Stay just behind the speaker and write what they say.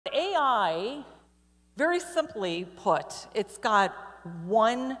AI, very simply put, it's got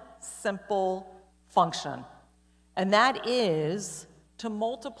one simple function, and that is to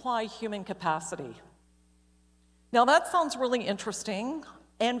multiply human capacity. Now that sounds really interesting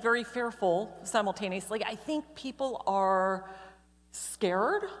and very fearful simultaneously. I think people are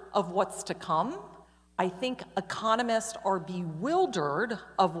scared of what's to come. I think economists are bewildered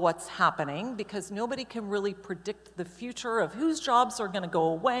of what's happening because nobody can really predict the future of whose jobs are going to go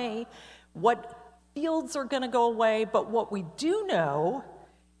away, what fields are going to go away. But what we do know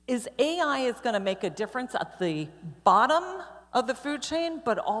is AI is going to make a difference at the bottom of the food chain,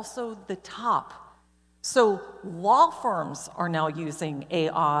 but also the top. So law firms are now using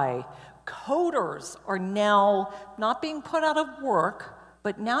AI. Coders are now not being put out of work,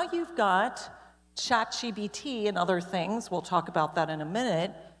 but now you've got ChatGPT and other things, we'll talk about that in a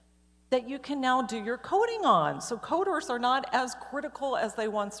minute, that you can now do your coding on. So coders are not as critical as they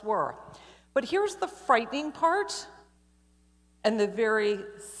once were. But here's the frightening part and the very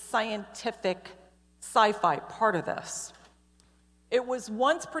scientific sci-fi part of this. It was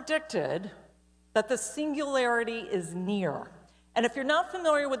once predicted that the singularity is near. And if you're not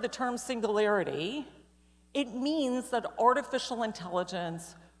familiar with the term singularity, it means that artificial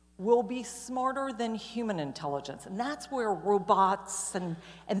intelligence will be smarter than human intelligence. And that's where robots and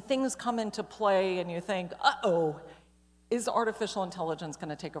things come into play, and you think, uh-oh, is artificial intelligence going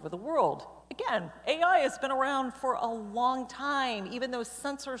to take over the world? Again, AI has been around for a long time. Even those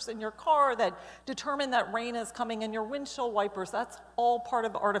sensors in your car that determine that rain is coming in your windshield wipers, that's all part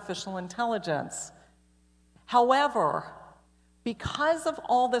of artificial intelligence. However, because of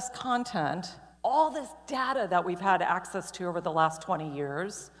all this content, all this data that we've had access to over the last 20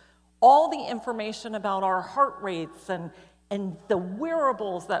 years, all the information about our heart rates and the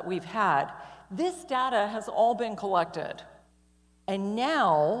wearables that we've had, this data has all been collected. And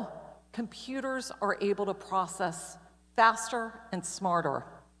now, computers are able to process faster and smarter.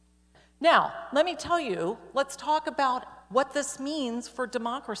 Now, let me tell you, let's talk about what this means for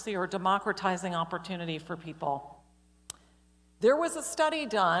democracy or democratizing opportunity for people. There was a study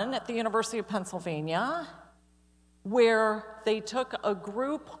done at the University of Pennsylvania where they took a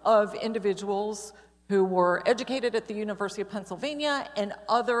group of individuals who were educated at the University of Pennsylvania and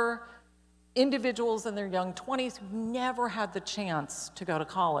other individuals in their young 20s who never had the chance to go to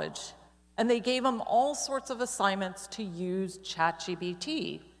college. And they gave them all sorts of assignments to use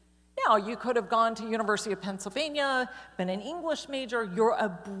ChatGPT. Now, you could have gone to University of Pennsylvania, been an English major, you're a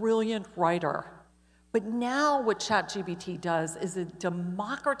brilliant writer. But now what ChatGPT does is it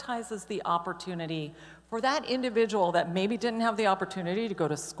democratizes the opportunity for that individual that maybe didn't have the opportunity to go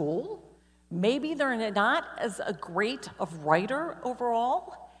to school. Maybe they're not as a great of writer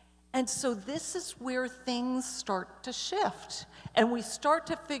overall. And so this is where things start to shift. And we start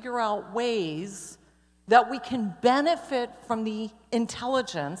to figure out ways that we can benefit from the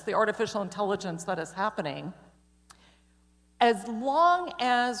intelligence, the artificial intelligence that is happening, as long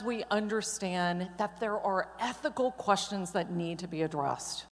as we understand that there are ethical questions that need to be addressed.